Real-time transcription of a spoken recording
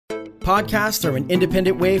Podcasts are an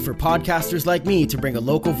independent way for podcasters like me to bring a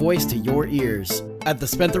local voice to your ears. At the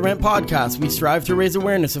Spent the Rent podcast, we strive to raise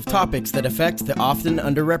awareness of topics that affect the often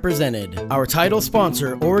underrepresented. Our title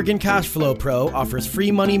sponsor, Oregon Cashflow Pro, offers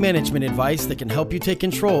free money management advice that can help you take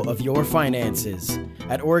control of your finances.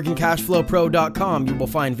 At OregonCashflowPro.com, you will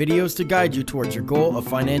find videos to guide you towards your goal of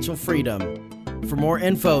financial freedom. For more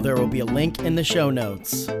info, there will be a link in the show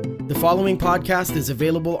notes. The following podcast is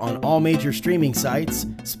available on all major streaming sites,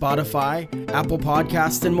 Spotify, Apple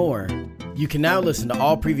Podcasts, and more. You can now listen to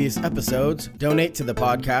all previous episodes, donate to the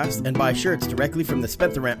podcast, and buy shirts directly from the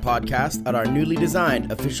Spent the Rent podcast at our newly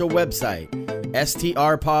designed official website,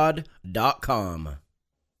 strpod.com.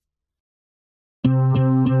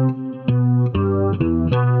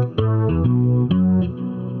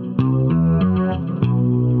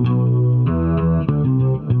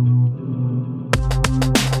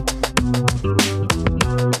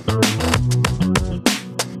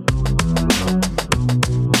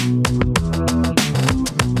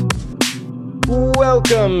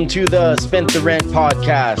 Welcome to the Spent the Rent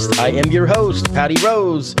podcast. I am your host, Patty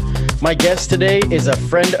Rose. My guest today is a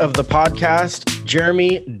friend of the podcast,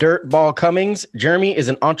 Jeremy Dirtball Cummings. Jeremy is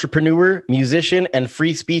an entrepreneur, musician, and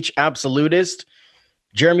free speech absolutist.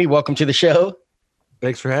 Jeremy, welcome to the show.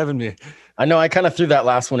 Thanks for having me. I know I kind of threw that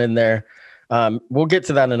last one in there. We'll get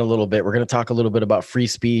to that in a little bit. We're going to talk a little bit about free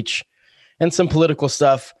speech and some political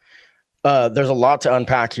stuff. There's a lot to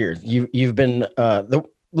unpack here. You've been the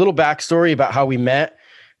little backstory about how we met.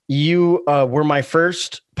 You were my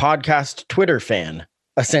first podcast Twitter fan,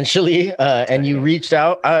 essentially, and you reached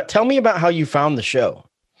out. Tell me about how you found the show.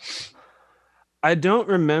 I don't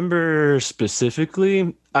remember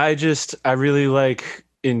specifically. I really like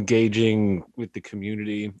engaging with the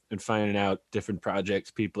community and finding out different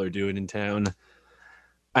projects people are doing in town.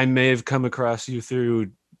 I may have come across you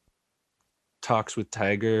through Talks with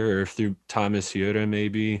Tiger or through Thomas Yoda,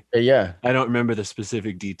 maybe. Yeah. I don't remember the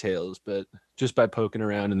specific details, but just by poking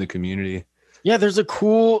around in the community. Yeah, there's a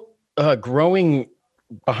cool growing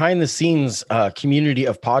behind the scenes community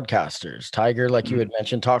of podcasters. Tiger, like you had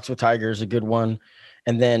mentioned, Talks with Tiger is a good one.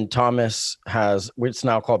 And then Thomas has, it's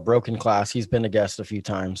now called Broken Class. He's been a guest a few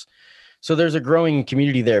times. So there's a growing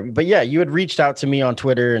community there. But yeah, you had reached out to me on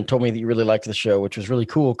Twitter and told me that you really liked the show, which was really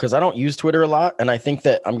cool because I don't use Twitter a lot. And I think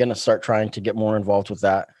that I'm going to start trying to get more involved with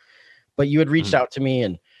that. But you had reached out to me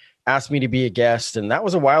and asked me to be a guest. And that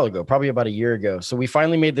was a while ago, probably about a year ago. So we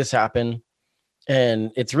finally made this happen.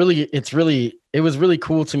 And it was really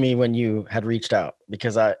cool to me when you had reached out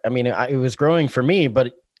because it was growing for me,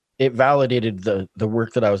 but it validated the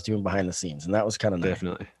work that I was doing behind the scenes. And that was kind of nice.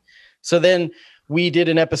 Definitely. So then we did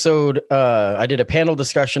an episode. I did a panel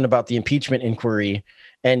discussion about the impeachment inquiry,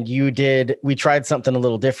 and we tried something a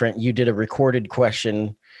little different. You did a recorded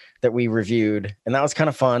question that we reviewed, and that was kind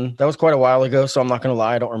of fun. That was quite a while ago, so I'm not going to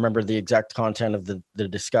lie. I don't remember the exact content of the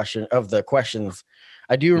discussion of the questions.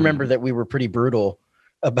 I do remember that we were pretty brutal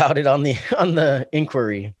about it on the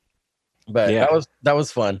inquiry, but yeah. that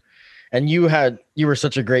was fun. And you were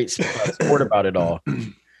such a great sport about it all.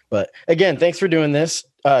 But again, thanks for doing this.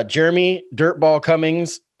 Jeremy Dirtball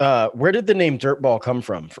Cummings. Where did the name Dirtball come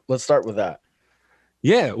from? Let's start with that.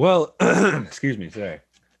 Yeah, well, excuse me. Sorry.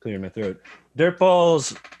 Clearing my throat.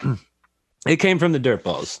 Dirtballs. It came from the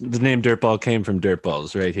Dirtballs. The name Dirtball came from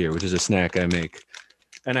Dirtballs right here, which is a snack I make.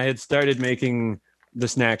 And I had started making the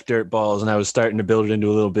snack Dirtballs, and I was starting to build it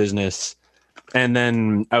into a little business. And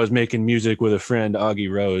then I was making music with a friend,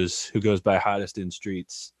 Augie Rose, who goes by Hottest in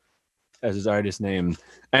Streets as his artist name.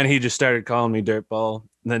 And he just started calling me Dirtball.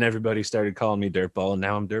 And then everybody started calling me Dirtball, and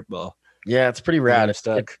now I'm Dirtball. Yeah, it's pretty rad. It's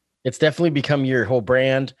definitely become your whole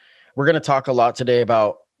brand. We're going to talk a lot today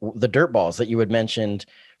about the Dirtballs that you had mentioned.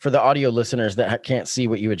 For the audio listeners that can't see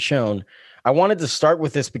what you had shown, I wanted to start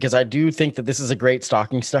with this because I do think that this is a great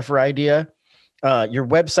stocking stuffer idea. Your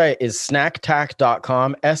website is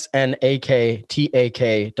snacktack.com,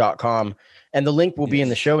 snacktak.com, and the link will be in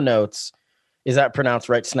the show notes. Is that pronounced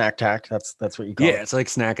right? Snacktack. That's what you call it. Yeah, it's like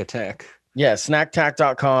Snack Attack. Yeah,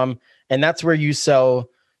 snacktack.com, and that's where you sell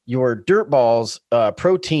your Dirtballs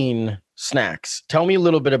protein snacks. Tell me a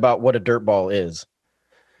little bit about what a Dirtball is.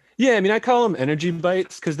 Yeah, I mean, I call them energy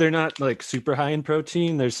bites because they're not like super high in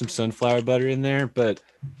protein. There's some sunflower butter in there, but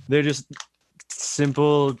they're just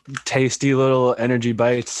simple, tasty little energy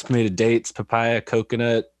bites made of dates, papaya,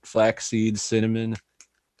 coconut, flax seeds, cinnamon,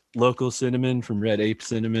 local cinnamon from Red Ape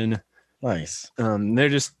Cinnamon. Nice.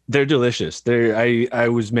 They're delicious. I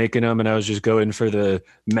was making them and I was just going for the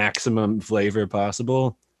maximum flavor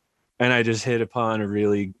possible. And I just hit upon a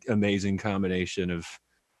really amazing combination of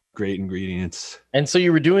great ingredients. And so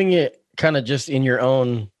you were doing it kind of just in your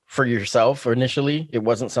own for yourself initially? It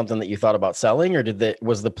wasn't something that you thought about selling, or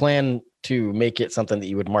was the plan to make it something that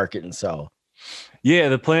you would market and sell? Yeah,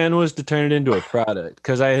 the plan was to turn it into a product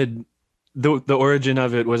because I had the origin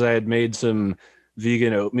of it was I had made some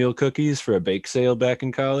vegan oatmeal cookies for a bake sale back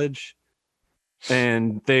in college,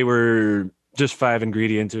 and they were just 5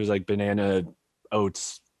 ingredients. It was like banana,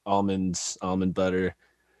 oats, almonds, almond butter.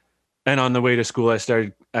 And on the way to school, I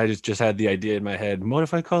just had the idea in my head, what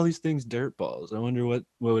if I call these things dirt balls? I wonder what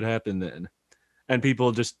would happen then. And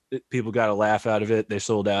people got a laugh out of it. They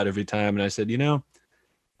sold out every time. And I said,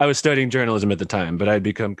 I was studying journalism at the time, but I'd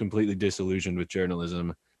become completely disillusioned with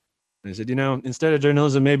journalism. And I said, instead of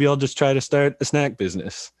journalism, maybe I'll just try to start a snack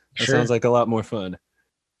business. That Sure. sounds like a lot more fun.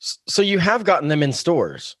 So you have gotten them in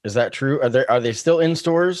stores. Is that true? Are they still in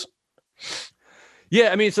stores?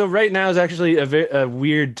 Yeah, I mean, so right now is actually a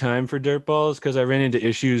weird time for dirt balls because I ran into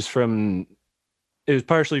issues it was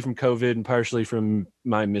partially from COVID and partially from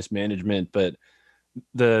my mismanagement, but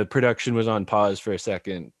the production was on pause for a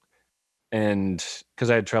second. And because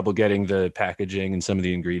I had trouble getting the packaging and some of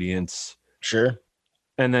the ingredients. Sure.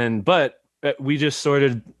 And then, but we just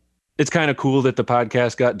sorted, it's kind of cool that the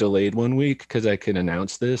podcast got delayed 1 week because I can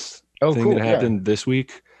announce this thing Cool. that happened this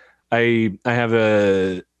week. I have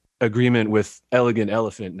a agreement with Elegant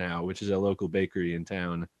Elephant now, which is a local bakery in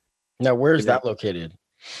town. Now, where's that located?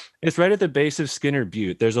 It's right at the base of Skinner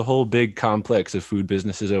Butte. There's a whole big complex of food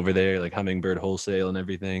businesses over there, like Hummingbird Wholesale and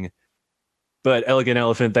everything. But Elegant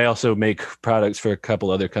Elephant, they also make products for a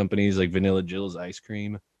couple other companies like Vanilla Jill's ice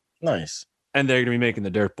cream. Nice. And they're going to be making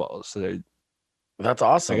the dirt balls. So that's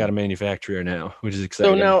awesome. I got a manufacturer now, which is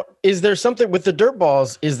exciting. So now, is there something with the dirt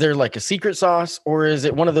balls? Is there like a secret sauce, or is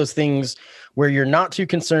it one of those things where you're not too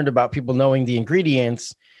concerned about people knowing the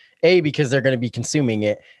ingredients? A, because they're going to be consuming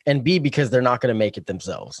it, and B, because they're not going to make it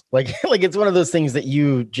themselves. Like it's one of those things that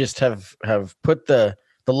you just have put the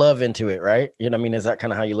love into it, right? You know what I mean? Is that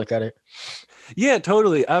kind of how you look at it? Yeah,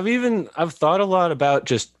 totally. I've thought a lot about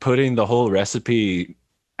just putting the whole recipe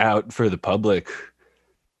out for the public,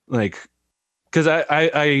 like, because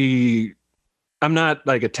I'm not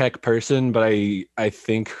like a tech person, but I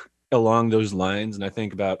think along those lines, and I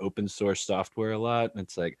think about open source software a lot. And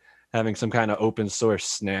it's like having some kind of open source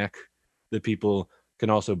snack that people can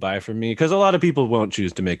also buy from me, because a lot of people won't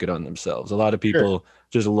choose to make it on themselves. A lot of people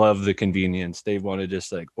just love the convenience. They want to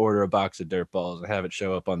just like order a box of dirt balls and have it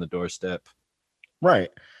show up on the doorstep. Right.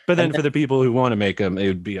 But then for the people who want to make them, it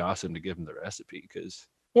would be awesome to give them the recipe because,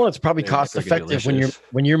 well, it's probably cost effective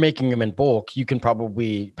when you're making them in bulk. You can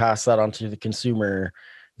probably pass that on to the consumer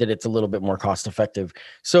that it's a little bit more cost effective.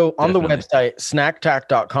 So on the website,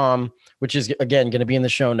 snacktack.com, which is again going to be in the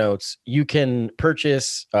show notes, you can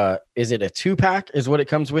purchase, is it a 2-pack is what it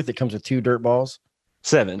comes with? It comes with 2 dirt balls.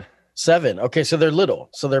 7. Okay. So they're little.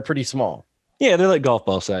 So they're pretty small. Yeah. They're like golf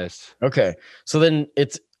ball sized. Okay. So then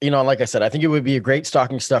it's, like I said, I think it would be a great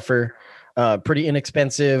stocking stuffer, pretty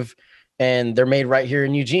inexpensive, and they're made right here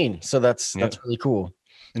in Eugene. So that's really cool.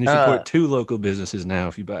 And you support 2 local businesses now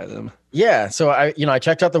if you buy them. Yeah. So I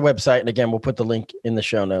checked out the website, and again, we'll put the link in the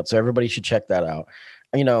show notes. So everybody should check that out.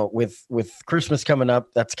 With Christmas coming up,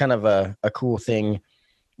 that's kind of a cool thing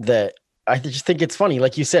that I just think it's funny.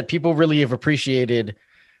 Like you said, people really have appreciated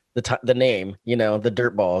the name, the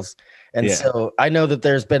dirt balls. And so I know that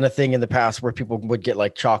there's been a thing in the past where people would get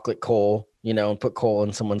like chocolate coal, and put coal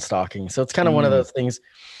in someone's stocking. So it's kind of one of those things.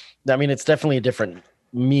 I mean, it's definitely a different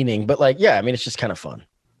meaning, but it's just kind of fun.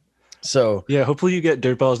 So yeah, hopefully you get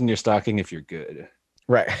dirt balls in your stocking if you're good.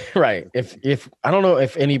 Right. If I don't know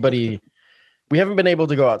if anybody, we haven't been able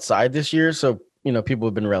to go outside this year. So, people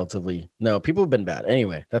have been people have been bad.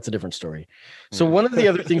 Anyway, that's a different story. So one of the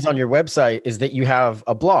other things on your website is that you have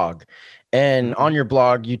a blog, and on your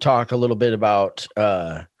blog, you talk a little bit about,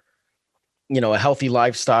 a healthy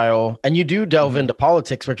lifestyle, and you do delve into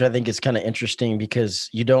politics, which I think is kind of interesting because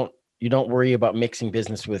you don't worry about mixing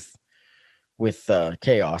business with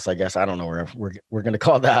chaos, I guess. I don't know where we're going to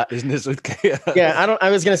call that business with chaos. Yeah. I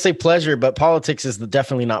was going to say pleasure, but politics is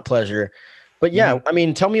definitely not pleasure. But yeah, I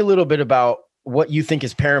mean, tell me a little bit about what you think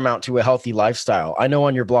is paramount to a healthy lifestyle. I know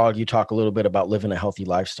on your blog, you talk a little bit about living a healthy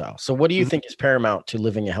lifestyle. So what do you think is paramount to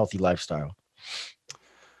living a healthy lifestyle?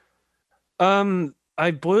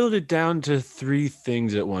 I boiled it down to 3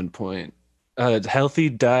 things at one point. Healthy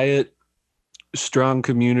diet, strong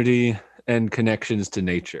community, and connections to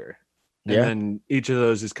nature. And then each of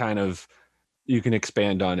those is kind of, you can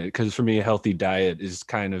expand on it. Because for me, a healthy diet is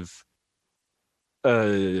kind of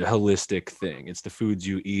a holistic thing. It's the foods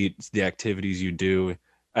you eat, it's the activities you do.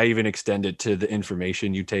 I even extend it to the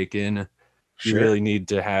information you take in. Sure. You really need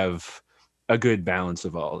to have a good balance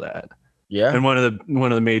of all that. Yeah. And one of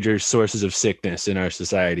the major sources of sickness in our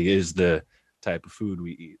society is the type of food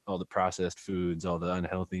we eat, all the processed foods, all the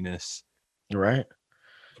unhealthiness. Right.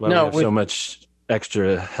 That's why we Now, have so much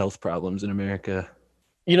extra health problems in America.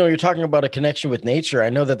 you're talking about a connection with nature. I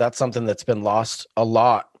know that that's something that's been lost a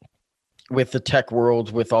lot with the tech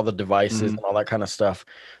world, with all the devices and all that kind of stuff.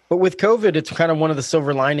 But with COVID, it's kind of one of the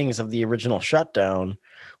silver linings of the original shutdown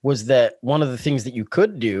was that one of the things that you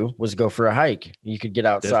could do was go for a hike. You could get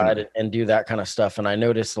outside and do that kind of stuff. And I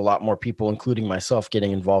noticed a lot more people, including myself,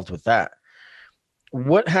 getting involved with that.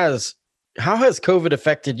 How has COVID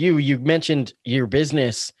affected you? You mentioned your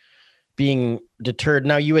business being deterred.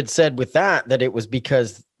 Now, you had said with that it was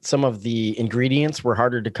because some of the ingredients were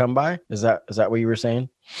harder to come by. Is that what you were saying?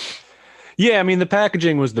 Yeah, I mean, the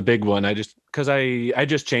packaging was the big one. I just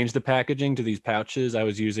changed the packaging to these pouches. I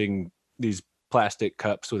was using these plastic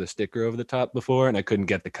cups with a sticker over the top before, and I couldn't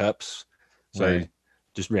get the cups. So I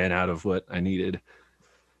just ran out of what I needed.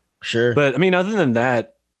 Sure. But I mean, other than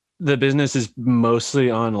that, the business is mostly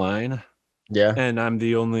online. Yeah. And I'm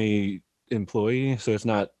the only employee. So it's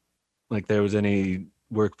not like there was any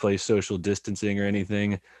workplace social distancing or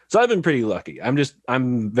anything. So I've been pretty lucky.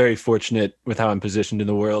 I'm very fortunate with how I'm positioned in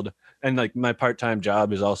the world. And like my part-time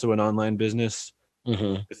job is also an online business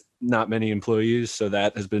with not many employees. So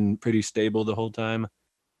that has been pretty stable the whole time.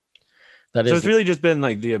 So it's really just been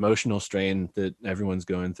like the emotional strain that everyone's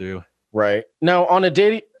going through. Right. Now on a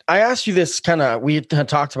daily, I asked you this we had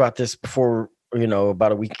talked about this before,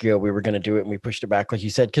 about a week ago, we were going to do it and we pushed it back, like you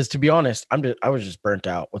said, because to be honest, I was just burnt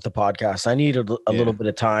out with the podcast. I needed a little bit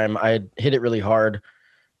of time. I had hit it really hard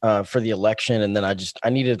for the election. And then I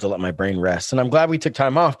needed to let my brain rest. And I'm glad we took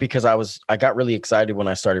time off because I got really excited when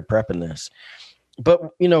I started prepping this. But,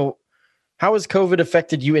 how has COVID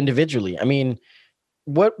affected you individually? I mean,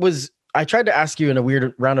 I tried to ask you in a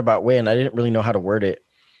weird roundabout way and I didn't really know how to word it.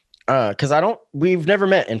 Cause we've never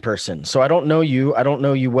met in person. So I don't know you. I don't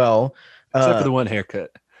know you well. Except for the one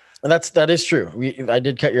haircut. That is true. I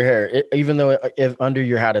did cut your hair, even though if under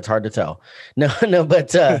your hat, it's hard to tell. No,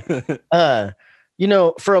 but,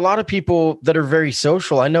 for a lot of people that are very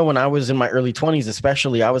social, I know when I was in my early 20s,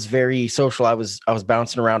 especially, I was very social. I was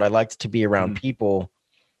bouncing around. I liked to be around people.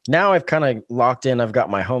 Now I've kind of locked in. I've got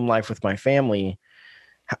my home life with my family.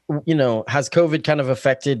 Has COVID kind of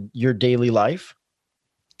affected your daily life?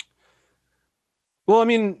 Well, I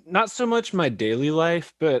mean, not so much my daily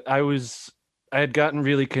life, but I had gotten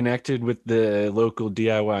really connected with the local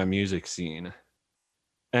DIY music scene.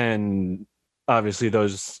 And obviously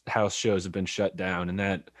those house shows have been shut down, and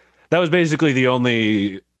that was basically the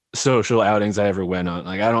only social outings I ever went on.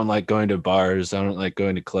 Like I don't like going to bars, I don't like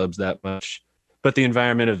going to clubs that much, but the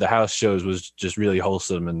environment of the house shows was just really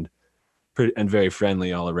wholesome and very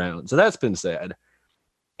friendly all around. So that's been sad.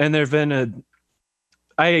 And there've been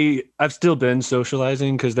I've still been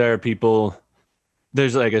socializing because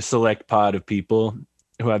there's like a select pod of people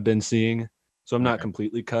who I've been seeing. So I'm not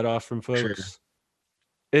completely cut off from folks. Sure.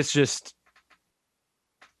 It's just,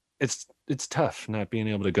 it's tough not being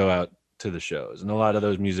able to go out to the shows. And a lot of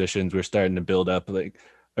those musicians were starting to build up like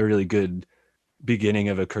a really good beginning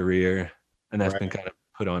of a career. And that's been kind of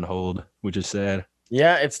put on hold, which is sad.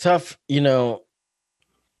 Yeah, it's tough.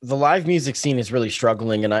 The live music scene is really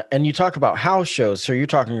struggling, and you talk about house shows. So you're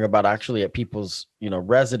talking about actually at people's,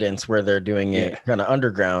 residence where they're doing it kind of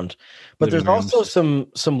underground. But there's also some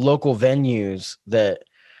local venues that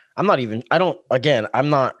I'm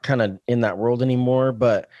not kind of in that world anymore,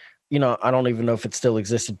 but I don't even know if it still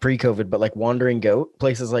existed pre-COVID, but like Wandering Goat,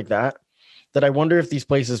 places like that I wonder if these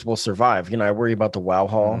places will survive. I worry about the Wow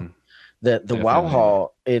Hall. The Wow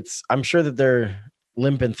Hall, I'm sure that they're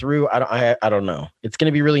limping through. I don't know. It's going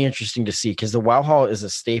to be really interesting to see because the Wow Hall is a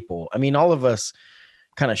staple. I mean, all of us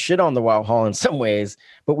kind of shit on the Wow Hall in some ways,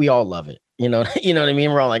 but we all love it. You know what I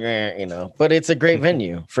mean? We're all like, but it's a great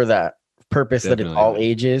venue for that purpose. Definitely. That it's all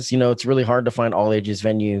ages. It's really hard to find all ages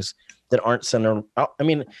venues that aren't centered. I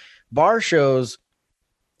mean, bar shows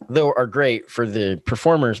though are great for the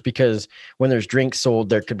performers because when there's drinks sold,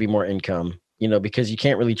 there could be more income, because you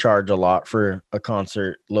can't really charge a lot for a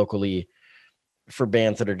concert locally for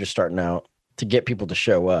bands that are just starting out to get people to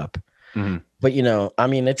show up. Mm-hmm. But, I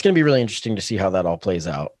mean, it's going to be really interesting to see how that all plays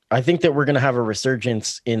out. I think that we're going to have a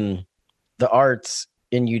resurgence in the arts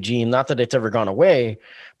in Eugene. Not that it's ever gone away,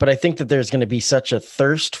 but I think that there's going to be such a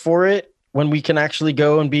thirst for it when we can actually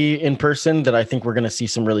go and be in person that I think we're going to see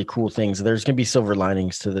some really cool things. There's going to be silver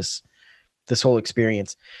linings to this whole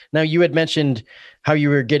experience. Now, you had mentioned how you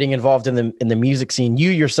were getting involved in the music scene. You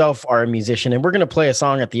yourself are a musician, and we're going to play a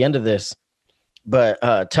song at the end of this.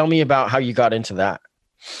 But tell me about how you got into that.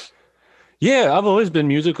 Yeah, I've always been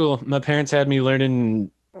musical. My parents had me learning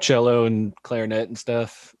cello and clarinet and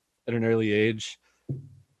stuff at an early age.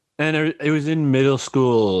 And it was in middle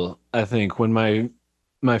school, I think, when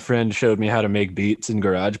my friend showed me how to make beats in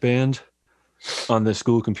GarageBand on the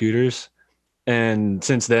school computers. And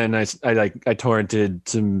since then, I torrented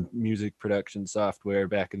some music production software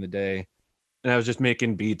back in the day, and I was just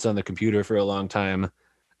making beats on the computer for a long time,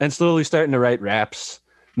 and slowly starting to write raps.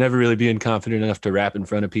 Never really being confident enough to rap in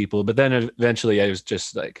front of people, but then eventually, I was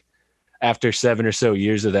just like, after 7 or so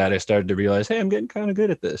years of that, I started to realize, hey, I'm getting kind of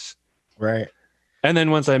good at this. Right. And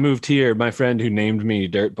then once I moved here, my friend who named me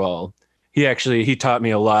Dirtball, he taught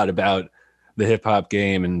me a lot about the hip hop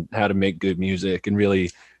game and how to make good music, and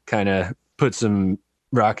really kind of put some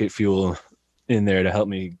rocket fuel in there to help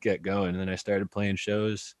me get going. And then I started playing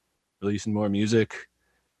shows, releasing more music,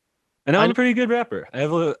 and I'm a pretty good rapper. I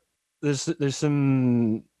have there's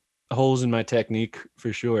some holes in my technique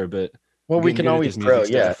for sure, but we can always grow.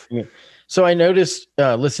 Yeah. So I noticed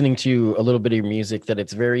listening to a little bit of your music that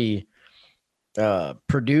it's very not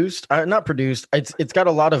produced. It's got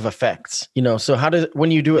a lot of effects, so when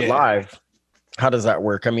you do it live, how does that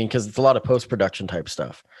work? I mean, because it's a lot of post-production type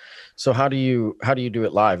stuff. So how do you do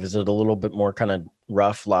it live? Is it a little bit more kind of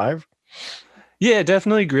rough live? Yeah,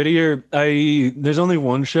 definitely grittier. There's only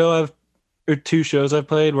one show or two shows I've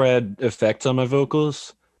played where I had effects on my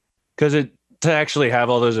vocals, because to actually have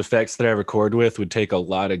all those effects that I record with would take a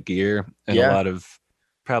lot of gear and a lot of,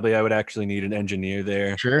 probably I would actually need an engineer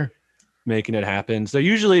there. Sure. Making it happen. So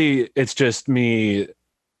usually it's just me,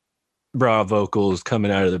 raw vocals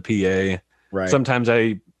coming out of the PA. Right. Sometimes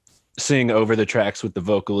I sing over the tracks with the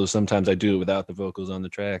vocals. Sometimes I do it without the vocals on the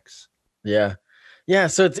tracks. Yeah. Yeah.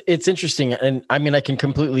 So it's interesting. And I mean, I can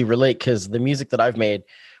completely relate, because the music that I've made,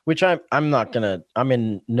 which I'm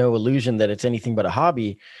in no illusion that it's anything but a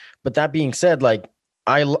hobby. But that being said, like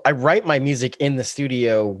I write my music in the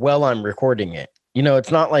studio while I'm recording it.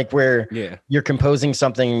 It's not like where you're composing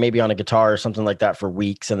something maybe on a guitar or something like that for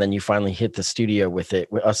weeks, and then you finally hit the studio with it,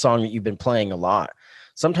 a song that you've been playing a lot.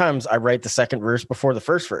 Sometimes I write the second verse before the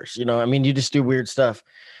first verse. I mean, you just do weird stuff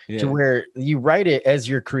to where you write it as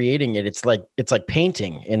you're creating it. It's like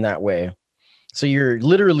painting in that way. So you're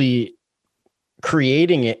literally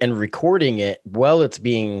creating it and recording it while it's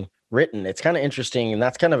being written. It's kind of interesting. And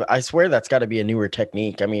I swear that's got to be a newer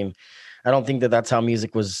technique. I mean, I don't think that that's how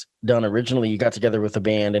music was done originally. You got together with a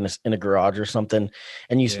band in a garage or something,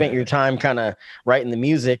 and you spent your time kind of writing the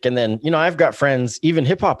music. And then, I've got friends, even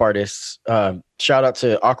hip hop artists, shout out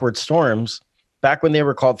to Awkward Storms, back when they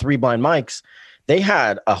were called Three Blind Mics, they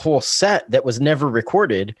had a whole set that was never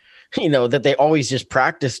recorded, that they always just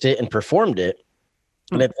practiced it and performed it.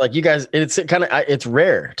 And it's like, you guys, it's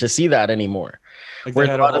rare to see that anymore. Like they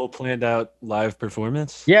had a whole planned out live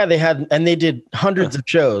performance. Yeah, they did hundreds of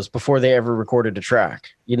shows before they ever recorded a track,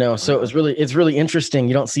 so it's really interesting.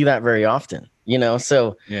 You don't see that very often,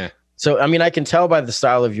 so yeah. So, I mean, I can tell by the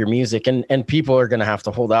style of your music, and people are going to have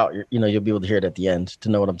to hold out, you'll be able to hear it at the end to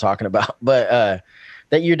know what I'm talking about, but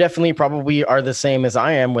that you definitely probably are the same as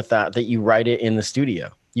I am with that you write it in the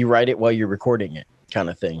studio. You write it while you're recording it, kind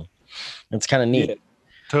of thing. It's kind of neat. Yeah,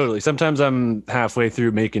 totally. Sometimes I'm halfway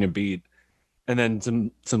through making a beat, and then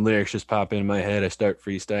some lyrics just pop in my head. I start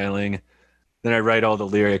freestyling. Then I write all the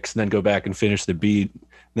lyrics, and then go back and finish the beat.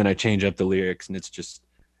 Then I change up the lyrics, and it's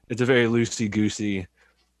a very loosey-goosey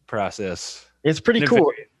process. It's pretty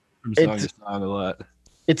cool. From song to song a lot.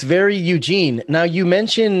 It's very Eugene. Now, you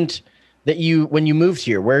mentioned that when you moved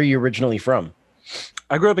here, where are you originally from?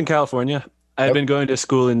 I grew up in California. I had been going to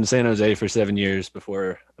school in San Jose for 7 years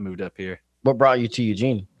before I moved up here. What brought you to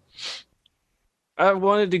Eugene? I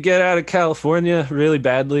wanted to get out of California really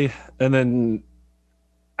badly. And then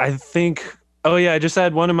I think, I just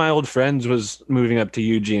had one of my old friends was moving up to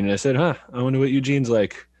Eugene. And I said, I wonder what Eugene's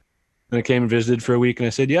like. And I came and visited for a week, and I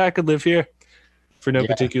said, yeah, I could live here for no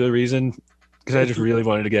particular reason, because I just really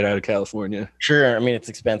wanted to get out of California. Sure. I mean, it's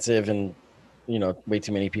expensive, and, way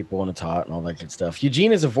too many people, and it's hot and all that good stuff.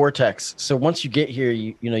 Eugene is a vortex. So once you get here,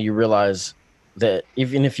 you realize that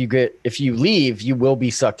even if you leave, you will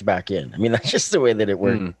be sucked back in. I mean, that's just the way that it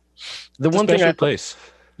works. The it's one a special place.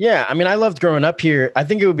 Yeah. I mean, I loved growing up here. I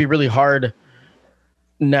think it would be really hard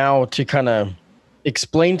now to kind of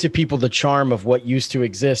explain to people the charm of what used to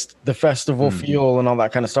exist, the festival feel and all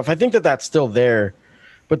that kind of stuff. I think that that's still there,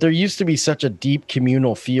 but there used to be such a deep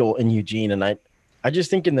communal feel in Eugene. And I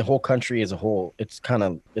just think in the whole country as a whole, it's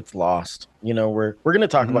lost. We're going to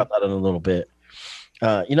talk about that in a little bit.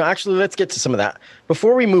 Actually, let's get to some of that.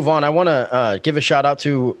 Before we move on, I want to give a shout out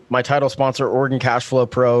to my title sponsor, Oregon Cashflow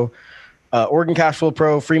Pro. Oregon Cashflow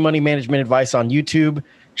Pro, free money management advice on YouTube.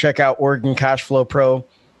 Check out Oregon Cashflow Pro.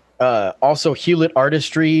 Also Hewlett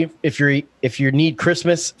Artistry. If you need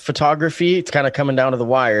Christmas photography, it's kind of coming down to the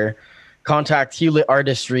wire. Contact Hewlett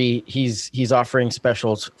Artistry. He's offering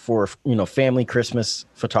specials for family Christmas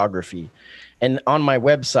photography. And on my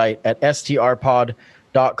website at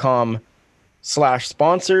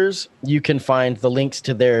strpod.com/sponsors, you can find the links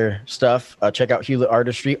to their stuff. Check out Hewlett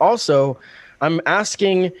Artistry. Also, I'm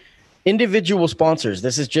asking individual sponsors.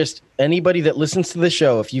 This is just anybody that listens to the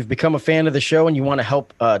show. If you've become a fan of the show and you want to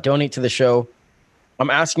help donate to the show,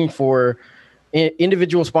 I'm asking for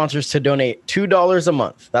individual sponsors to donate $2 a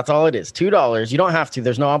month. That's all it is. $2. You don't have to.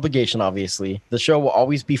 There's no obligation, obviously. The show will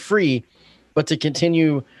always be free, but to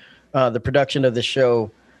continue the production of the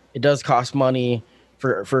show, it does cost money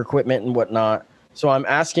for equipment and whatnot. So I'm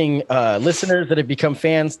asking listeners that have become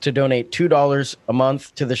fans to donate $2 a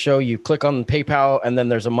month to the show. You click on PayPal, and then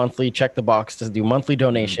there's a monthly, check the box to do monthly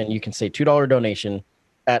donation. You can say $2 donation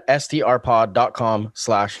at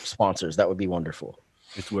strpod.com/sponsors. That would be wonderful.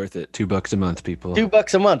 It's worth it. $2 a month, people.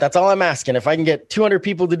 $2 a month. That's all I'm asking. If I can get 200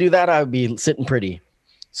 people to do that, I would be sitting pretty.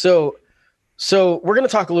 So we're going to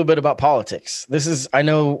talk a little bit about politics. This is, I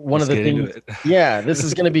know one of the things, yeah, this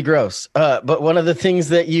is going to be gross. But one of the things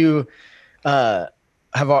that you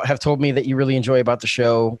have told me that you really enjoy about the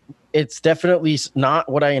show, it's definitely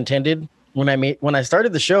not what I intended. When I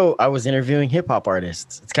started the show, I was interviewing hip hop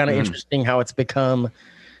artists. It's kind of interesting how it's become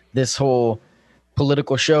this whole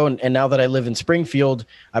political show. And now that I live in Springfield,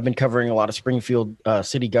 I've been covering a lot of Springfield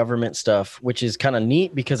city government stuff, which is kind of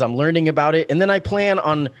neat because I'm learning about it. And then I plan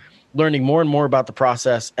on learning more and more about the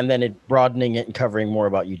process, and then broadening it and covering more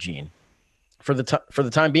about Eugene. For the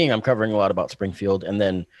time being, I'm covering a lot about Springfield, and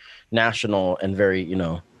then national and very,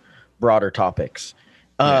 broader topics.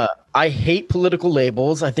 I hate political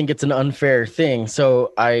labels. I think it's an unfair thing.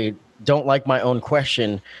 So I don't like my own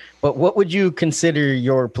question, but what would you consider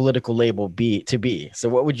your political label to be? So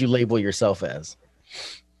what would you label yourself as?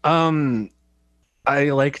 I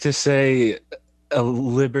like to say a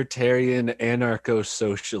libertarian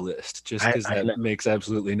anarcho-socialist, just because that makes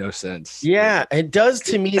absolutely no sense. Yeah, it does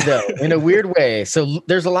to me, though, in a weird way. So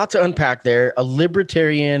there's a lot to unpack there. A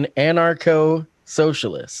libertarian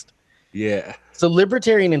anarcho-socialist. Yeah. So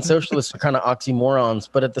libertarian and socialist are kind of oxymorons,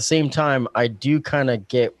 but at the same time, I do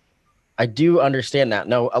understand that.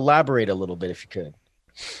 Now, elaborate a little bit if you could.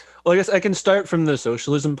 Well, I guess I can start from the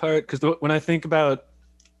socialism part, because when I think about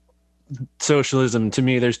socialism, to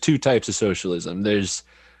me, there's two types of socialism. There's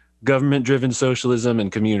government-driven socialism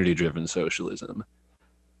and community-driven socialism.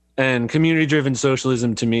 And community-driven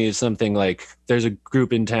socialism, to me, is something like, there's a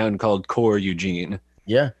group in town called Core Eugene.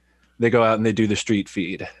 Yeah. They go out and they do the street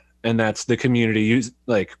feed. And that's the community,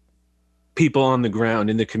 like people on the ground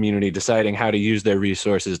in the community deciding how to use their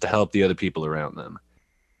resources to help the other people around them.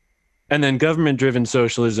 And then government-driven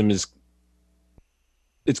socialism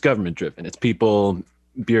it's government-driven. It's people,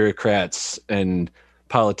 bureaucrats and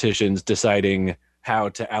politicians deciding how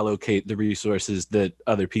to allocate the resources that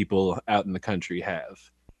other people out in the country have,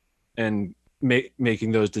 and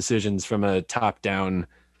making those decisions from a top-down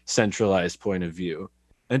centralized point of view.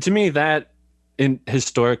 And to me, that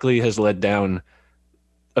historically has led down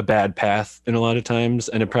a bad path in a lot of times,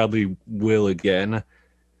 and it probably will again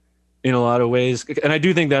in a lot of ways. And I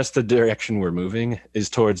do think that's the direction we're moving, is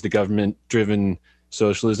towards the government-driven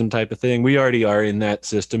socialism type of thing. We already are in that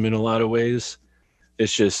system in a lot of ways.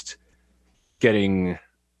 It's just getting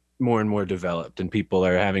more and more developed, and people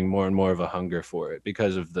are having more and more of a hunger for it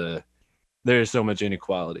because of there's so much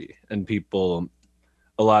inequality, and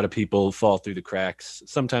a lot of people fall through the cracks,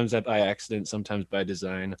 sometimes by accident, sometimes by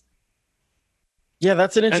design. Yeah,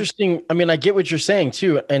 that's an interesting, I get what you're saying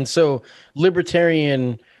too. And so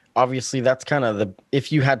libertarian, obviously that's kind of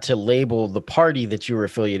if you had to label the party that you were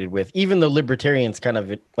affiliated with, even though libertarian's kind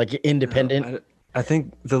of like independent. I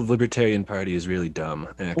think the Libertarian Party is really dumb,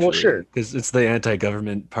 actually. Well, sure. Because it's the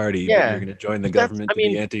anti-government party, yeah, but you're going to join the government to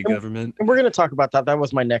be anti-government. And we're going to talk about that. That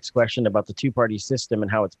was my next question about the two-party system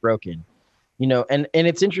and how it's broken. And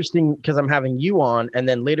it's interesting because I'm having you on, and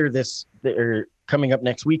then later coming up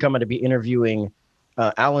next week, I'm going to be interviewing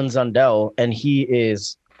Alan Zundel, and he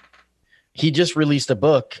just released a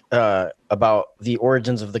book about the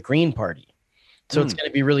origins of the Green Party. So it's going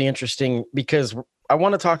to be really interesting because I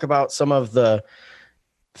want to talk about some of the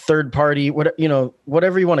third party,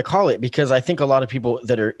 whatever you want to call it, because I think a lot of people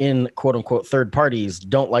that are in quote unquote third parties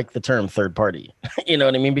don't like the term third party. You know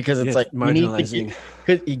what I mean? Because it's like marginalizing.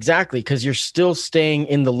 Exactly, because you're still staying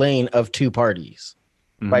in the lane of two parties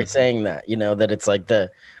by saying that, that it's like the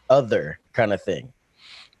other kind of thing.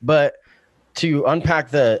 But to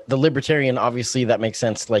unpack the libertarian, obviously that makes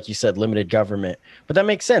sense. Like you said, limited government, but that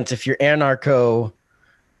makes sense if you're anarcho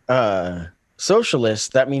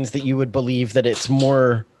socialist, that means that you would believe that it's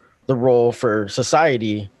more the role for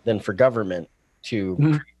society than for government to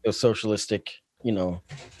create those socialistic,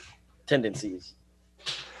 tendencies.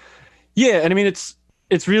 Yeah, and I mean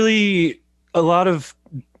it's really a lot of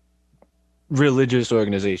religious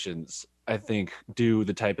organizations, I think, do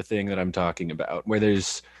the type of thing that I'm talking about, where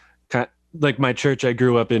there's like my church I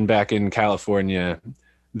grew up in back in California,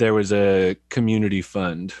 there was a community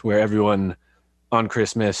fund where everyone on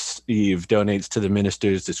Christmas Eve donates to the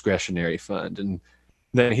minister's discretionary fund, and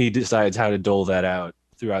then he decides how to dole that out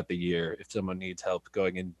throughout the year. If someone needs help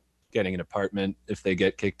going and getting an apartment, if they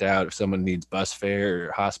get kicked out, if someone needs bus fare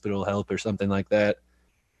or hospital help or something like that.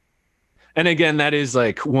 And again, that is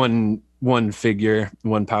like one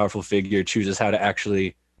powerful figure chooses how to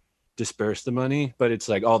actually disperse the money, but it's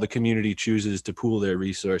like all the community chooses to pool their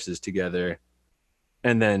resources together,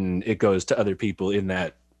 and then it goes to other people in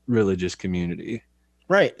that religious community.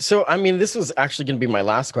 Right. So, I mean, this was actually going to be my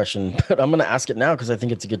last question, but I'm going to ask it now because I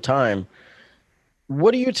think it's a good time.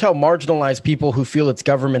 What do you tell marginalized people who feel it's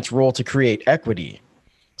government's role to create equity?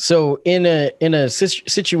 So, in a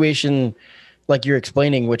situation like you're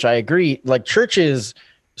explaining, which I agree, like churches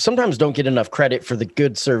sometimes don't get enough credit for the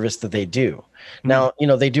good service that they do. Now,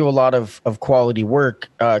 they do a lot of quality work.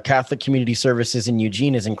 Catholic Community Services in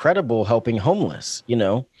Eugene is incredible, helping homeless,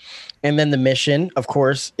 and then the mission, of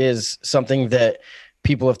course, is something that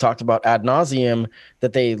people have talked about ad nauseum,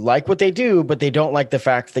 that they like what they do, but they don't like the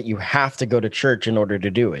fact that you have to go to church in order to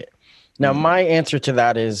do it. Now, my answer to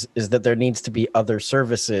that is that there needs to be other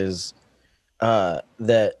services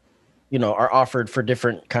that, are offered for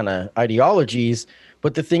different kind of ideologies.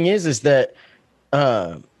 But the thing is that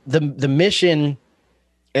the mission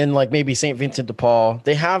and like maybe St. Vincent de Paul,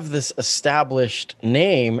 they have this established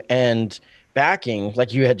name and backing,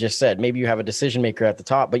 like you had just said. Maybe you have a decision maker at the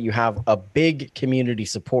top, but you have a big community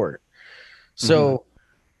support. So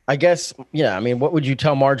I guess, what would you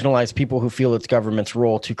tell marginalized people who feel it's government's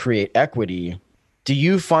role to create equity? Do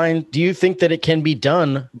you think that it can be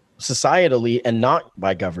done societally and not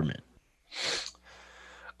by government?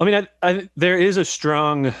 I mean, there is a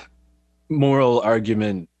strong moral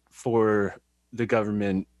argument for the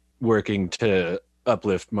government working to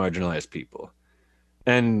uplift marginalized people.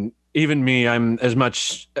 And even me, I'm, as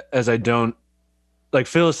much as I don't, like,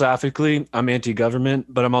 philosophically, I'm anti-government,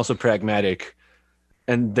 but I'm also pragmatic,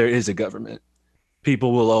 and there is a government.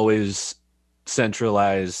 People will always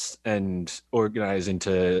centralize and organize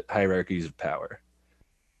into hierarchies of power.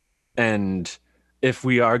 And if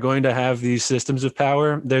we are going to have these systems of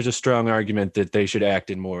power, there's a strong argument that they should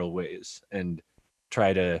act in moral ways and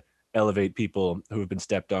try to elevate people who have been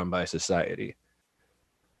stepped on by society.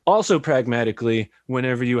 Also, pragmatically,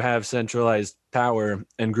 whenever you have centralized power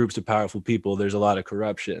and groups of powerful people, there's a lot of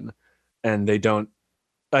corruption. And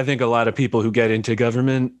I think a lot of people who get into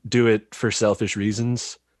government do it for selfish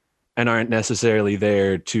reasons and aren't necessarily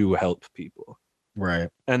there to help people. Right.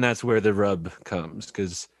 And that's where the rub comes,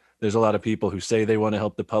 because there's a lot of people who say they want to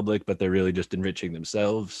help the public, but they're really just enriching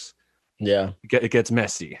themselves. Yeah. It gets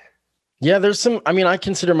messy. Yeah, I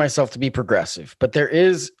consider myself to be progressive, but there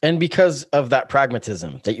is, and because of that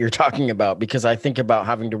pragmatism that you're talking about, because I think about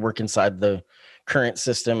having to work inside the current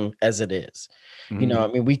system as it is.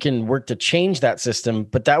 We can work to change that system,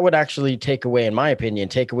 but that would actually take away, in my opinion,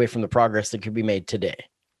 from the progress that could be made today,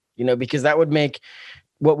 because that would make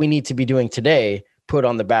what we need to be doing today put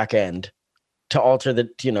on the back end to alter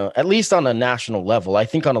at least on a national level. I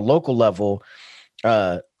think on a local level,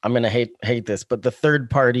 I'm going to hate this, but the third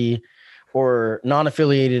party or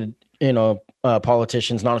non-affiliated,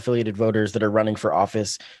 politicians, non-affiliated voters that are running for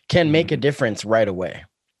office can make a difference right away,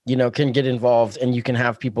 can get involved, and you can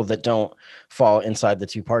have people that don't fall inside the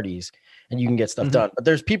two parties and you can get stuff done. But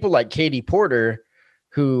there's people like Katie Porter,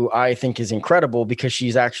 who I think is incredible because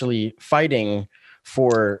she's actually fighting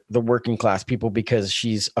for the working class people, because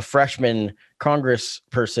she's a freshman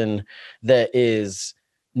congressperson that is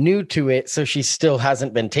new to it, so she still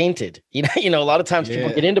hasn't been tainted. A lot of times people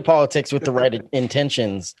get into politics with the right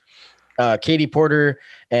intentions. Katie Porter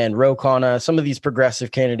and Ro Khanna, some of these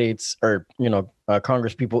progressive candidates or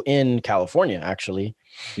Congress people in California actually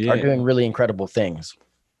are doing really incredible things.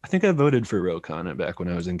 I think I voted for Ro Khanna back when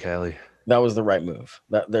I was in Cali. That was the right move.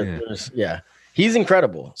 He's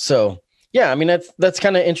incredible. So that's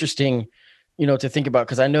kind of interesting, to think about,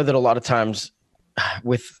 because I know that a lot of times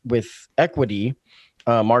with equity,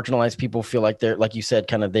 marginalized people feel like they're, like you said,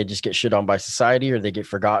 kind of they just get shit on by society, or they get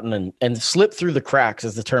forgotten and slip through the cracks,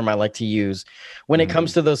 is the term I like to use when it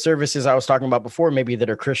comes to those services I was talking about before, maybe that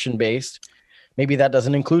are Christian based. Maybe that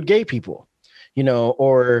doesn't include gay people,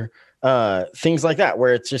 or things like that,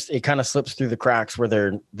 where it kind of slips through the cracks,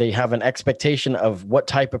 where they have an expectation of what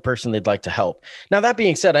type of person they'd like to help. Now, that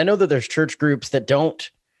being said, I know that there's church groups that don't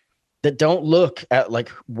look at like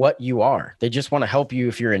what you are. They just want to help you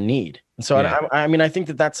if you're in need. And so Yeah. I mean, I think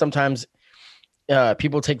that that's sometimes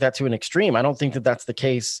people take that to an extreme. I don't think that that's the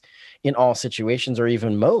case in all situations, or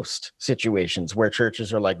even most situations where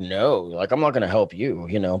churches are like, no, like, I'm not going to help you,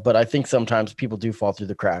 but I think sometimes people do fall through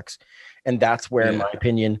the cracks. And that's where, in my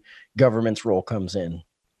opinion, government's role comes in.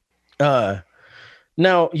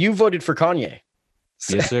 Now, you voted for Kanye.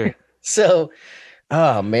 Yes, sir. So,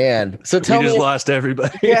 oh man. So we just lost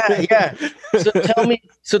everybody. Yeah.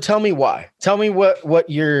 So tell me why. Tell me what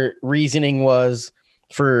your reasoning was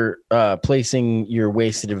for placing your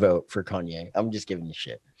wasted vote for Kanye. I'm just giving you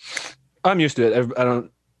shit. I'm used to it. I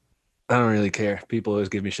don't really care. People always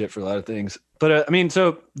give me shit for a lot of things. But I mean,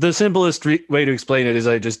 so the simplest way to explain it is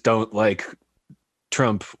I just don't like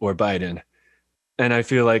Trump or Biden. And I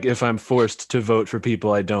feel like if I'm forced to vote for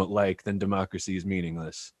people I don't like, then democracy is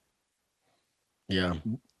meaningless. Yeah.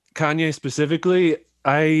 Kanye specifically,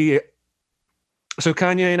 so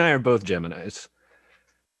Kanye and I are both Geminis.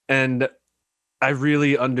 And I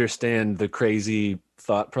really understand the crazy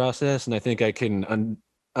thought process. And I think I can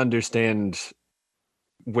understand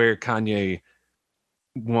where Kanye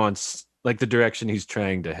wants, like, the direction he's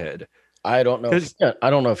trying to head. I don't know. I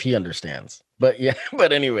don't know if he understands, but yeah.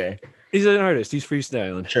 But anyway, he's an artist. He's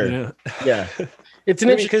freestyling. Sure. Yeah. It's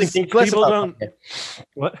an interesting thing. People don't.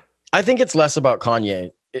 What? I think it's less about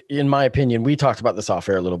Kanye. In my opinion, we talked about this off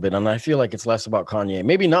air a little bit, and I feel like it's less about Kanye.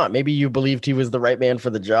 Maybe not. Maybe you believed he was the right man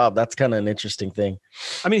for the job. That's kind of an interesting thing.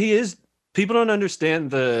 I mean, he is. People don't understand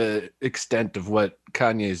the extent of what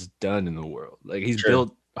Kanye's done in the world. Like, he's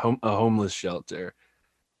built a homeless shelter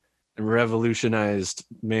and revolutionized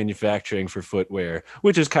manufacturing for footwear,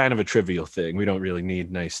 which is kind of a trivial thing. We don't really need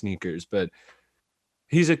nice sneakers, but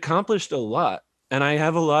he's accomplished a lot. And I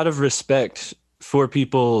have a lot of respect for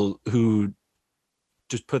people who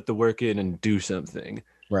just put the work in and do something.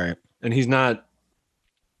 Right. And he's not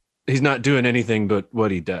doing anything but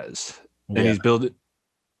what he does. And he's building,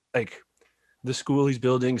 like, the school he's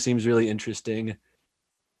building seems really interesting.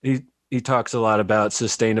 He talks a lot about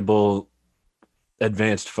sustainable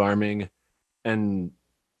advanced farming, and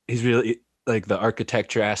he's really, like, the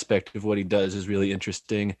architecture aspect of what he does is really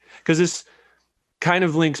interesting, because this kind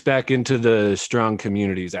of links back into the strong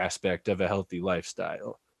communities aspect of a healthy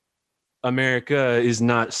lifestyle. America is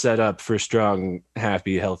not set up for strong,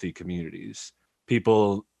 happy, healthy communities.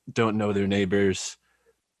 People don't know their neighbors.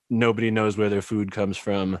 Nobody knows where their food comes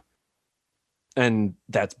from. And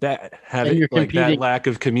that's bad. Having, like, that lack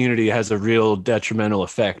of community has a real detrimental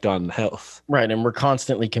effect on health. Right. And we're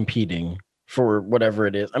constantly competing for whatever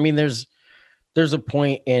it is. I mean, there's a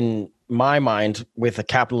point in my mind with a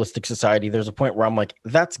capitalistic society. There's a point where I'm like,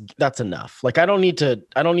 that's enough. Like, I don't need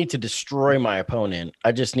to destroy my opponent.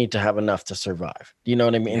 I just need to have enough to survive. Do you know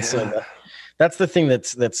what I mean? Yeah. So that's the thing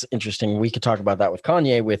that's interesting. We could talk about that with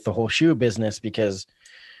Kanye, with the whole shoe business, because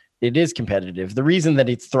it is competitive. The reason that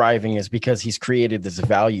it's thriving is because he's created this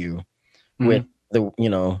value with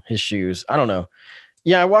his shoes. I don't know.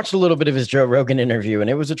 Yeah, I watched a little bit of his Joe Rogan interview, and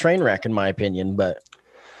it was a train wreck in my opinion.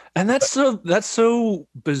 And that's so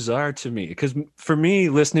bizarre to me, because for me,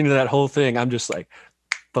 listening to that whole thing, I'm just like,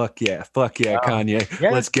 fuck yeah, Kanye.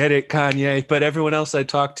 Yeah. Let's get it, Kanye. But everyone else I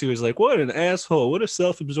talk to is like, what an asshole, what a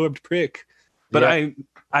self-absorbed prick. But I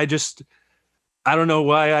don't know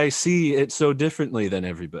why I see it so differently than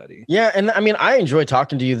everybody. Yeah, and I mean, I enjoy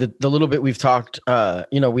talking to you. The little bit we've talked,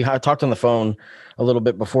 we had talked on the phone a little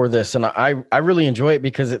bit before this, and I really enjoy it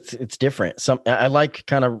because it's different. I like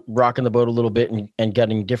kind of rocking the boat a little bit and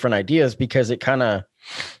getting different ideas, because it kind of,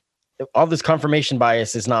 all this confirmation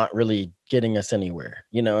bias is not really getting us anywhere,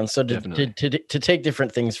 and so to take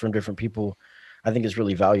different things from different people, I think is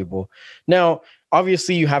really valuable. Now,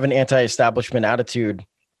 obviously, you have an anti-establishment attitude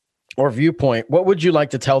or viewpoint. What would you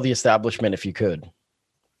like to tell the establishment if you could?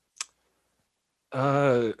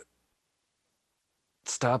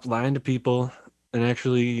 Stop lying to people and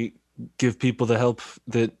actually give people the help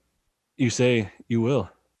that you say you will.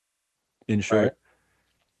 In short,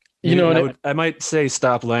 I might say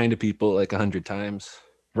stop lying to people like 100 times.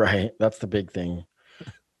 Right. That's the big thing.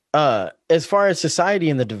 As far as society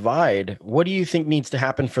and the divide, what do you think needs to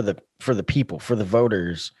happen for the people, for the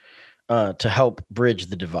voters, to help bridge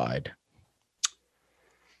the divide?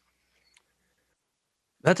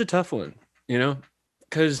 That's a tough one,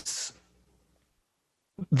 because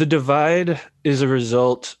the divide is a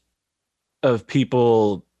result of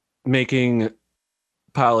people making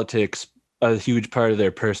politics a huge part of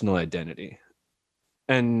their personal identity.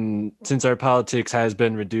 And since our politics has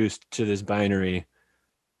been reduced to this binary,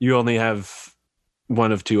 you only have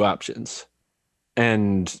one of two options.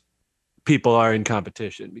 And people are in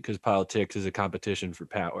competition because politics is a competition for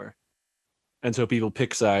power. And so people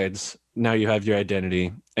pick sides. Now you have your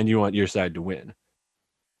identity and you want your side to win.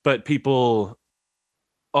 But people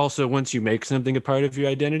also, once you make something a part of your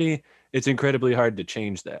identity, it's incredibly hard to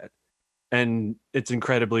change that. And it's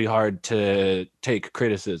incredibly hard to take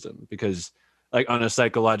criticism because, like, on a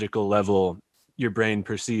psychological level, your brain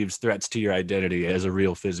perceives threats to your identity as a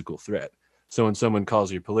real physical threat. So when someone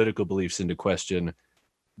calls your political beliefs into question,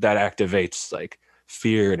 that activates like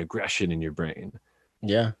fear and aggression in your brain.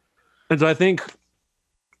 Yeah. And so I think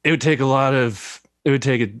it would take a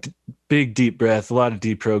big deep breath, a lot of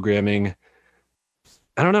deprogramming.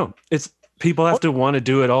 I don't know. It's people have to want to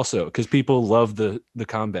do it also because people love the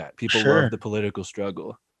combat. People Sure. love the political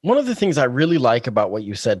struggle. One of the things I really like about what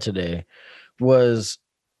you said today was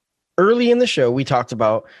early in the show, we talked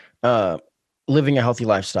about living a healthy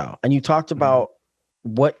lifestyle. And you talked about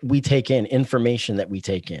what we take in, information that we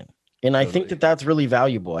take in. And I think that that's really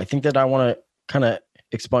valuable. I think that I want to kind of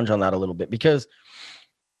expunge on that a little bit because,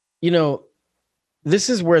 you know, this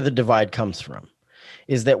is where the divide comes from,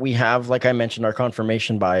 is that we have, like I mentioned, our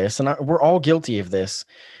confirmation bias, and we're all guilty of this.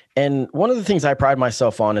 And one of the things I pride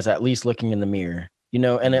myself on is at least looking in the mirror, you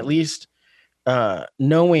know, and at least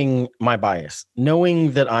knowing my bias,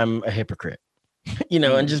 knowing that I'm a hypocrite, you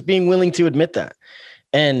know, and just being willing to admit that.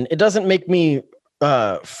 And it doesn't make me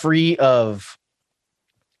free of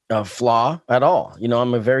flaw at all. You know,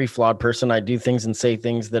 I'm a very flawed person. I do things and say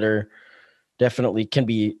things that are definitely can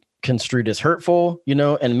be construed as hurtful, you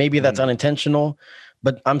know, and maybe that's unintentional,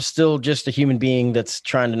 but I'm still just a human being that's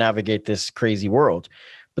trying to navigate this crazy world.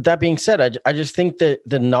 But that being said, I just think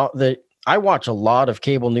that I watch a lot of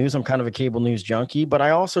cable news. I'm kind of a cable news junkie, but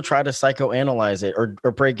I also try to psychoanalyze it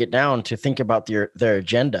or break it down to think about their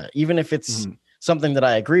agenda, even if it's something that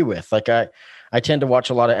I agree with. Like I tend to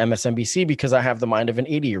watch a lot of MSNBC because I have the mind of an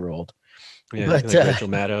 80-year-old. Yeah, but like Rachel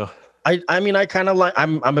Maddow. I mean, I kind of like,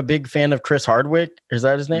 I'm a big fan of Chris Hardwick. Is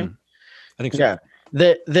that his name? I think so.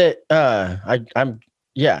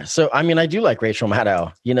 Yeah. So, I mean, I do like Rachel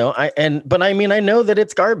Maddow, you know, but I mean, I know that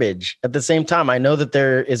it's garbage at the same time. I know that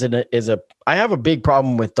there I have a big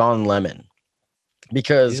problem with Don Lemon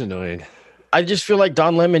because he's annoying. I just feel like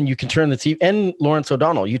Don Lemon, you can turn the TV, and Lawrence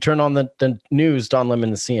O'Donnell, you turn on the news, Don Lemon,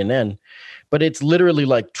 the CNN, but it's literally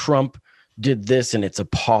like Trump did this and it's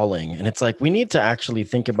appalling. And it's like, we need to actually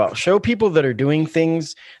show people that are doing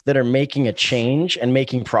things that are making a change and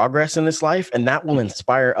making progress in this life. And that will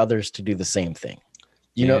inspire others to do the same thing.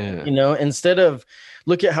 You know, instead of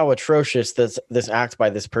look at how atrocious this act by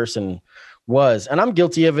this person was. And I'm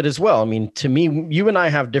guilty of it as well. I mean, to me, you and I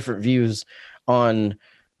have different views on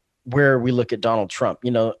where we look at Donald Trump.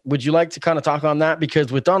 You know, would you like to kind of talk on that?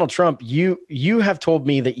 Because with Donald Trump, you have told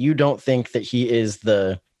me that you don't think that he is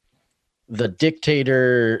the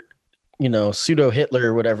dictator, you know, pseudo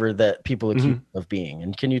Hitler or whatever that people accuse him of being.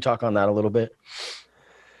 And can you talk on that a little bit?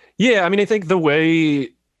 Yeah, I mean, I think the way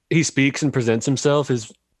he speaks and presents himself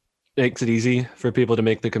makes it easy for people to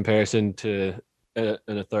make the comparison to an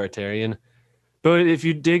authoritarian. But if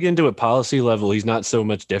you dig into a policy level, he's not so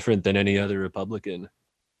much different than any other Republican.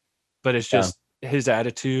 But it's just his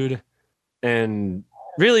attitude. And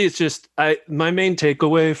really, it's just my main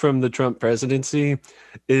takeaway from the Trump presidency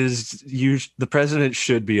is the president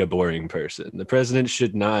should be a boring person. The president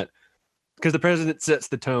should not, because the president sets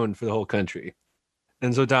the tone for the whole country.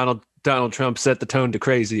 And so Donald Trump set the tone to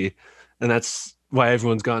crazy. And that's why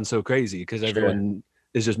everyone's gone so crazy, because everyone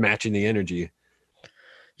is just matching the energy.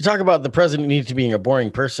 You talk about the president needs to being a boring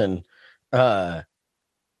person.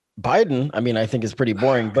 Biden, I mean, I think is pretty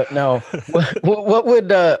boring. But now, what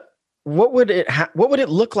would it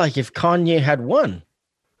look like if Kanye had won?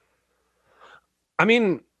 I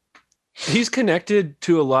mean, he's connected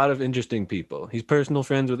to a lot of interesting people. He's personal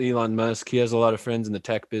friends with Elon Musk. He has a lot of friends in the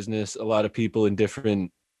tech business, a lot of people in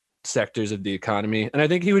different sectors of the economy. And I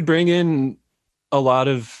think he would bring in a lot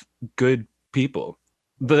of good people.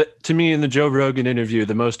 But to me, in the Joe Rogan interview,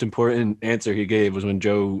 the most important answer he gave was when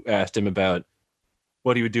Joe asked him about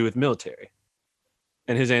what he would do with military.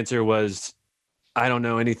 And his answer was, I don't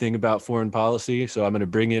know anything about foreign policy, so I'm going to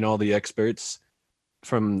bring in all the experts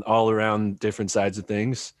from all around different sides of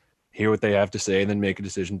things, hear what they have to say, and then make a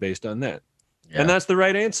decision based on that. Yeah. And that's the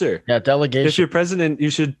right answer. Yeah, delegation. If you're president, you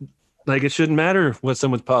should, like, it shouldn't matter what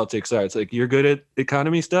someone's politics are. It's like, you're good at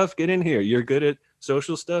economy stuff, get in here. You're good at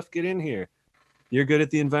social stuff, get in here. You're good at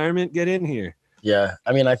the environment, get in here. Yeah,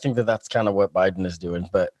 I mean, I think that's kind of what Biden is doing,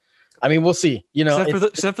 but I mean, we'll see. You know,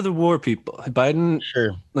 except for the war people. Biden,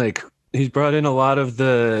 sure, like, he's brought in a lot of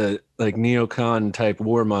the like neocon type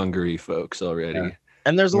warmongery folks already. Yeah.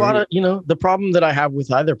 And there's a lot of, the problem that I have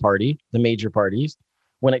with either party, the major parties,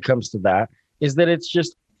 when it comes to that, is that it's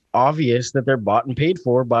just obvious that they're bought and paid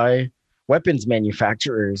for by weapons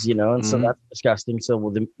manufacturers, and so that's disgusting.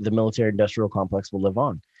 So the military industrial complex will live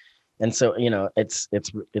on. And so, it's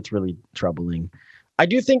really troubling. I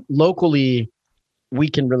do think locally we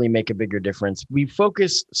can really make a bigger difference. We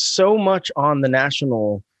focus so much on the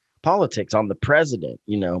national politics, on the president,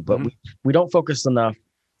 but we don't focus enough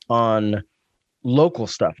on local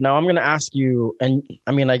stuff. Now I'm going to ask you, and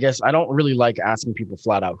I mean, I guess I don't really like asking people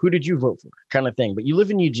flat out, who did you vote for kind of thing, but you live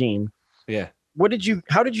in Eugene. Yeah.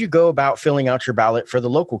 How did you go about filling out your ballot for the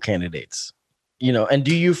local candidates? And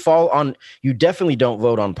do you you definitely don't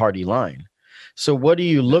vote on party line. So what do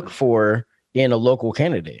you look for in a local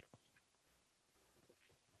candidate?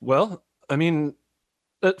 Well, I mean,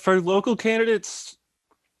 for local candidates,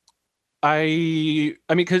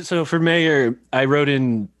 so for mayor, I wrote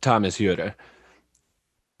in Thomas Yoder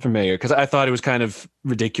for mayor because I thought it was kind of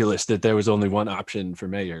ridiculous that there was only one option for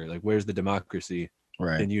mayor. Like, where's the democracy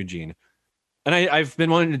in Eugene? And I've been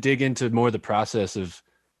wanting to dig into more the process of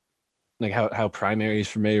like how primaries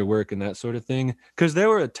for mayor work and that sort of thing, because there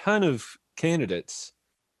were a ton of candidates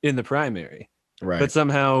in the primary, but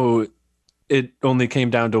somehow it only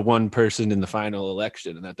came down to one person in the final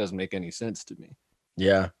election, and that doesn't make any sense to me.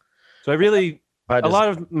 Yeah. So a lot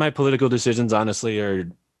of my political decisions, honestly, are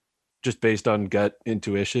just based on gut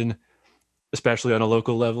intuition, especially on a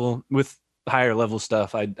local level. With higher level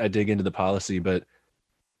stuff, I dig into the policy, but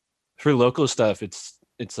for local stuff,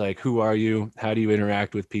 it's like, who are you? How do you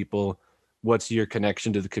interact with people? What's your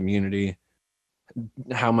connection to the community?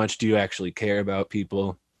 How much do you actually care about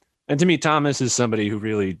people? And to me, Thomas is somebody who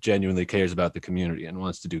really genuinely cares about the community and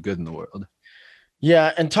wants to do good in the world.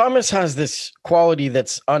 Yeah, and Thomas has this quality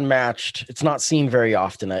that's unmatched. It's not seen very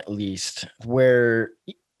often, at least, where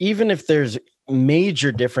even if there's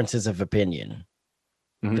major differences of opinion,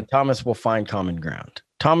 Thomas will find common ground.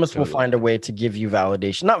 Thomas will find a way to give you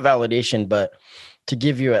validation, not validation, but to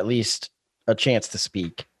give you at least a chance to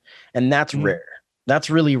speak. And that's rare. That's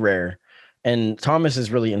really rare. And Thomas is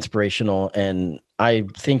really inspirational, and I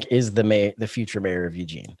think is the future mayor of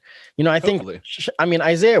Eugene.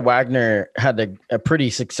 Isaiah Wagner had a pretty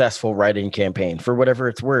successful write-in campaign, for whatever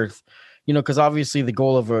it's worth, because obviously the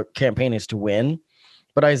goal of a campaign is to win.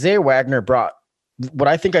 But Isaiah Wagner what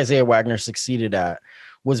I think Isaiah Wagner succeeded at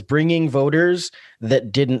was bringing voters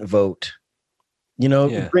that didn't vote.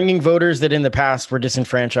 Bringing voters that in the past were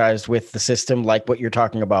disenfranchised with the system, like what you're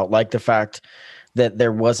talking about, like the fact that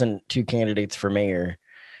there wasn't two candidates for mayor,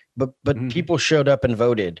 but people showed up and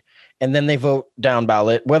voted, and then they vote down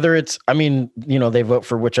ballot, whether it's, they vote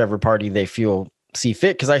for whichever party they see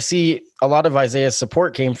fit. Cause I see a lot of Isaiah's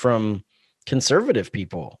support came from conservative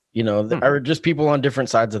people, or just people on different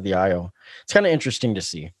sides of the aisle. It's kind of interesting to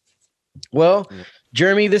see. Well,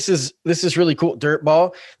 Jeremy, this is really cool.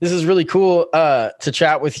 Dirtball, this is really cool to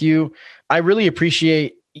chat with you. I really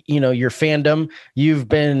appreciate, your fandom. You've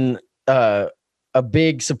been a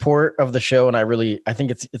big support of the show, and I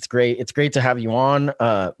think it's great. It's great to have you on.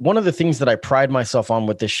 One of the things that I pride myself on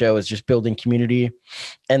with this show is just building community,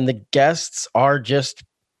 and the guests are just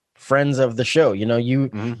friends of the show.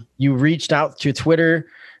 You reached out to Twitter,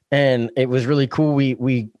 and it was really cool.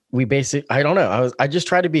 We basically, I don't know. I just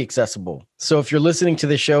try to be accessible. So if you're listening to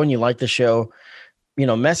the show and you like the show,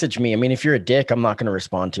 message me. I mean, if you're a dick, I'm not going to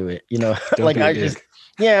respond to it. Like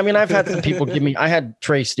I've had some people I had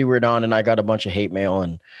Trey Stewart on, and I got a bunch of hate mail,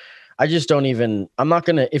 and I just don't even, I'm not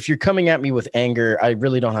going to, if you're coming at me with anger, I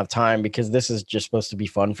really don't have time, because this is just supposed to be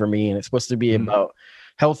fun for me. And it's supposed to be about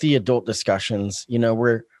healthy adult discussions.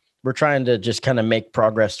 We're trying to just kind of make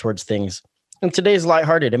progress towards things. And today's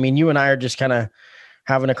lighthearted. I mean, you and I are just kind of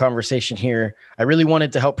having a conversation here. I really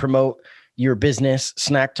wanted to help promote your business,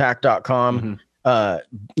 snacktack.com.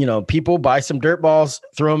 People buy some dirt balls,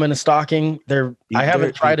 throw them in a stocking. I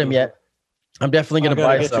haven't tried them yet. I'm definitely going to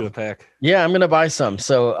buy some. You a pack. Yeah, I'm going to buy some.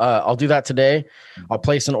 So I'll do that today. I'll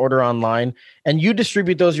place an order online, and you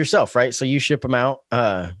distribute those yourself, right? So you ship them out.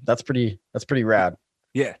 That's pretty rad.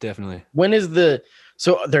 Yeah, definitely. When is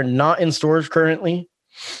so they're not in stores currently?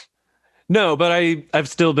 No, but I've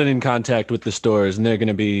still been in contact with the stores, and they're going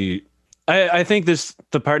to be, I think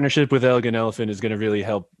the partnership with Elegant Elephant is going to really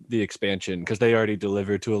help the expansion, because they already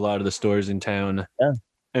deliver to a lot of the stores in town. Yeah.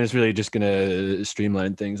 And it's really just going to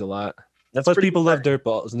streamline things a lot. Plus, people love dirt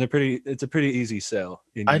balls, and it's a pretty easy sell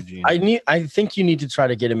in Eugene. I think you need to try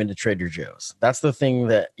to get them into Trader Joe's. That's the thing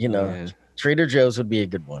that, Trader Joe's would be a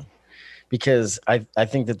good one, because I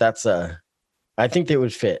think that's I think they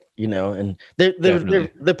would fit, you know, and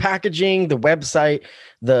the packaging, the website,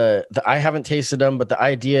 the I haven't tasted them, but the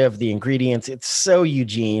idea of the ingredients, it's so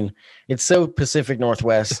Eugene, it's so Pacific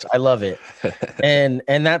Northwest. I love it. and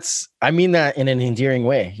that's, I mean that in an endearing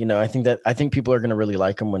way. You know, I think people are going to really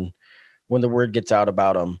like them when the word gets out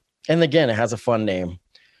about them. And again, it has a fun name.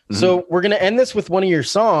 Mm-hmm. So we're going to end this with one of your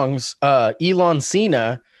songs, Elon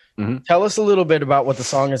Cena. Mm-hmm. Tell us a little bit about what the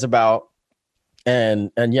song is about.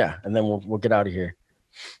 And then we'll get out of here.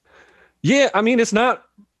 Yeah, I mean, it's not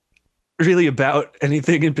really about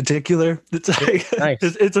anything in particular. It's like nice.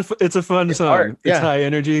 It's a fun song. Art. It's high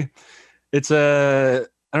energy. It's I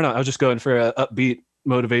don't know. I was just going for a upbeat,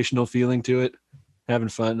 motivational feeling to it. Having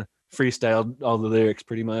fun. Freestyled all the lyrics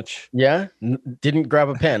pretty much. Yeah, didn't grab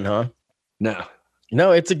a pen, huh?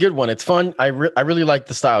 No, it's a good one. It's fun. I really like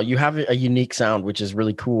the style. You have a unique sound, which is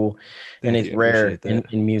really cool. And it's rare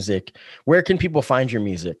in music. Where can people find your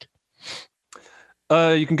music?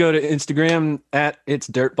 You can go to Instagram at It's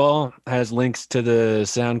Dirtball. It has links to the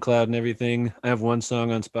SoundCloud and everything. I have one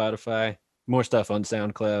song on Spotify. More stuff on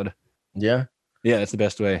SoundCloud. Yeah? Yeah, that's the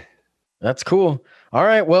best way. That's cool. All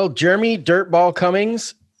right. Well, Jeremy Dirtball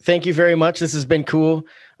Cummings, thank you very much. This has been cool.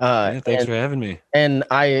 Thanks for having me. And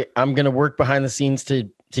I'm going to work behind the scenes to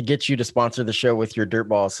get you to sponsor the show with your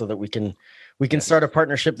Dirtball so that we can start a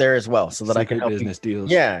partnership there as well, so that I can help business deals.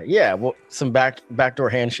 Yeah. Well, some backdoor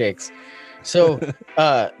handshakes. So,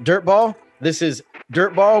 Dirtball, this is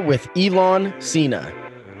Dirtball with Elon Cena.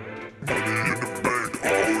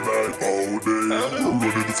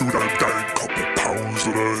 To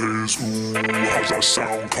the haze, ooh, how's that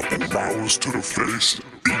sound? Couple rounds to the face.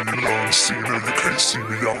 Elon Cena, you can't see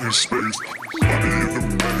me out in space. Money in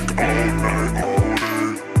the bank all night, all day.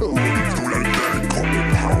 Running through that thing, couple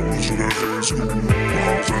pounds to the haze, ooh,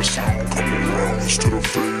 how's that sound? Couple rounds to the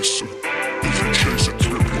face. If you chase it,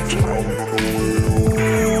 you'll be thrown on the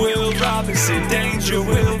wheel. Will Robinson, danger,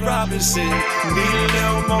 Will Robinson. Need a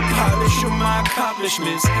little more polish of my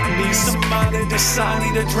accomplishments. Need somebody to sign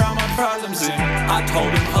me to drown my problems in. I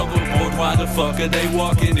told him hoverboard, why the fuck are they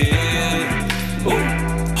walking in? Ooh,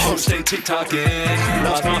 hoes stay TikToking.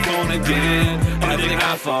 Lost my phone again. Everything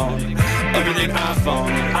iPhone.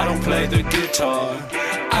 I don't play the guitar.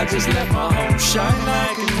 I just let my home shine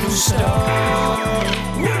like a new star.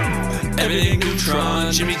 Woo. Everything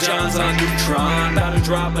Neutron, Jimmy John's on Neutron. About to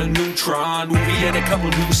drop a Neutron movie and a couple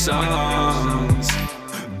new songs.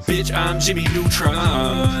 Bitch, I'm Jimmy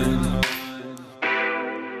Neutron.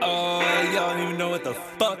 Y'all don't even know what the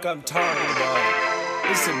fuck I'm talking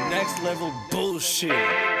about. It's some next level bullshit.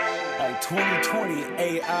 Like 2020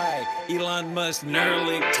 AI, Elon Musk,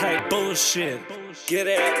 Neuralink type bullshit. Get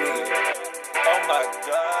at me. Oh my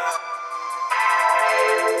god.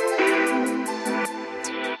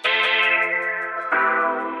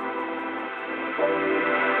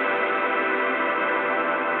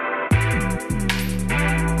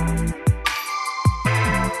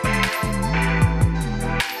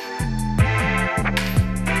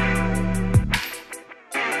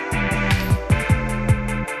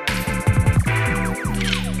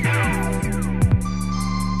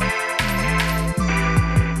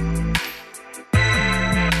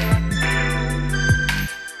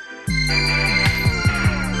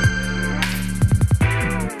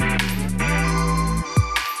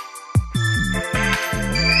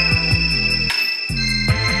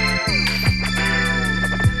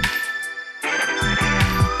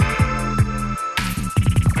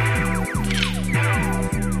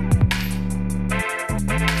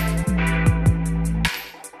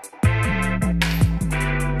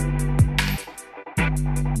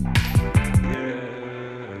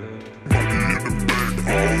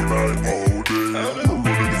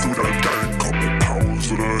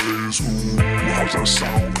 How's that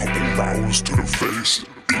sound? Couple rounds to the face.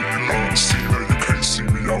 Elon Cena, you can't see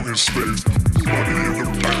me out in space. Money in the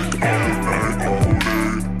bank,